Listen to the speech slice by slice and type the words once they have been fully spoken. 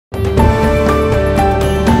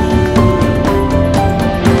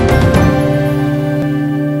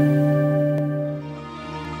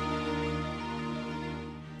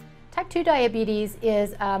2 diabetes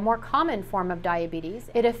is a more common form of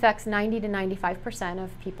diabetes. It affects 90 to 95%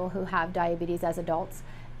 of people who have diabetes as adults,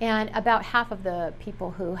 and about half of the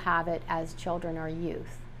people who have it as children or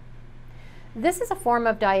youth. This is a form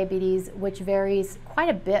of diabetes which varies quite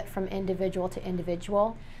a bit from individual to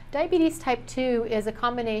individual. Diabetes type 2 is a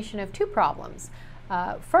combination of two problems.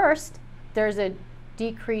 First, there's a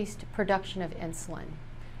decreased production of insulin,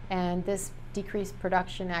 and this decreased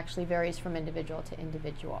production actually varies from individual to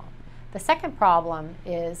individual. The second problem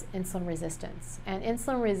is insulin resistance, and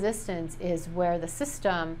insulin resistance is where the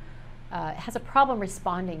system has a problem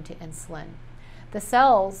responding to insulin. The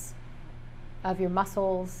cells of your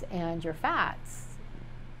muscles and your fats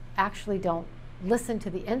actually don't listen to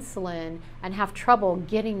the insulin and have trouble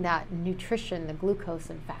getting that nutrition, the glucose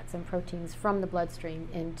and fats and proteins from the bloodstream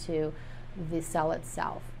into the cell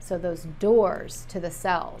itself. So those doors to the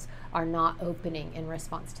cells are not opening in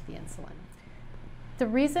response to the insulin. The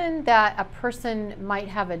reason that a person might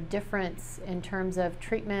have a difference in terms of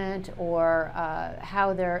treatment or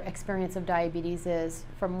how their experience of diabetes is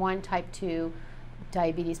from one type 2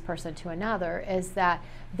 diabetes person to another is that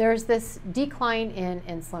there's this decline in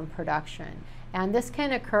insulin production, and this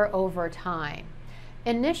can occur over time.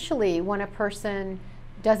 Initially, when a person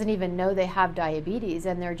doesn't even know they have diabetes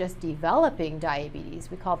and they're just developing diabetes,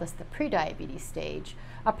 we call this the pre-diabetes stage,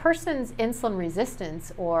 a person's insulin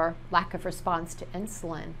resistance or lack of response to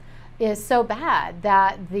insulin is so bad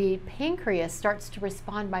that the pancreas starts to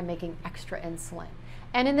respond by making extra insulin.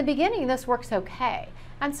 And in the beginning, this works okay.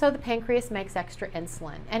 And so the pancreas makes extra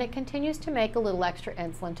insulin, and it continues to make a little extra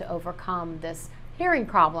insulin to overcome this hearing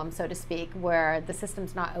problem, so to speak, where the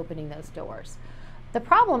system's not opening those doors. The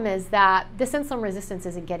problem is that this insulin resistance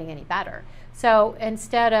isn't getting any better. So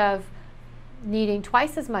instead of needing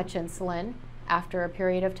twice as much insulin after a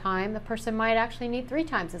period of time, the person might actually need 3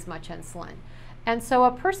 times as much insulin. And so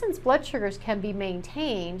a person's blood sugars can be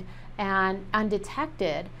maintained and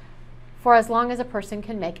undetected for as long as a person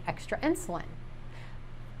can make extra insulin.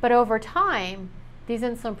 But over time, these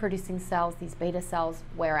insulin-producing cells, these beta cells,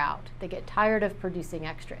 wear out. They get tired of producing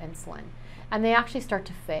extra insulin, and they actually start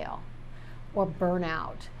to fail or burn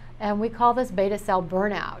out. And we call this beta cell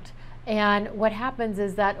burnout. And what happens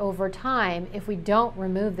is that over time, if we don't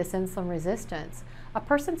remove this insulin resistance, a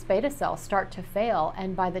person's beta cells start to fail,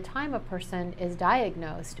 and by the time a person is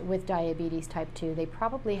diagnosed with diabetes type 2, they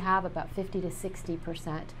probably have about 50 to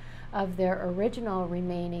 60% of their original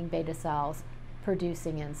remaining beta cells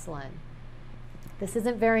producing insulin. This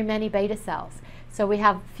isn't very many beta cells. So we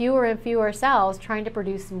have fewer and fewer cells trying to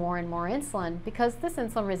produce more and more insulin because this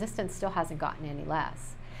insulin resistance still hasn't gotten any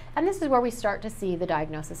less. And this is where we start to see the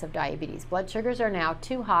diagnosis of diabetes. Blood sugars are now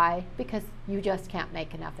too high because you just can't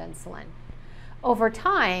make enough insulin. Over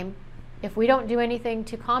time, if we don't do anything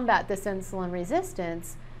to combat this insulin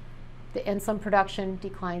resistance, the insulin production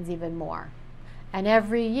declines even more. And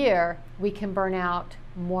every year, we can burn out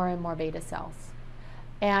more and more beta cells.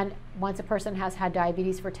 And once a person has had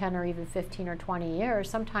diabetes for 10 or even 15 or 20 years,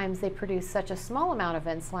 sometimes they produce such a small amount of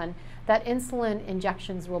insulin that insulin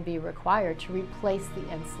injections will be required to replace the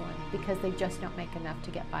insulin because they just don't make enough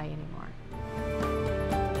to get by anymore.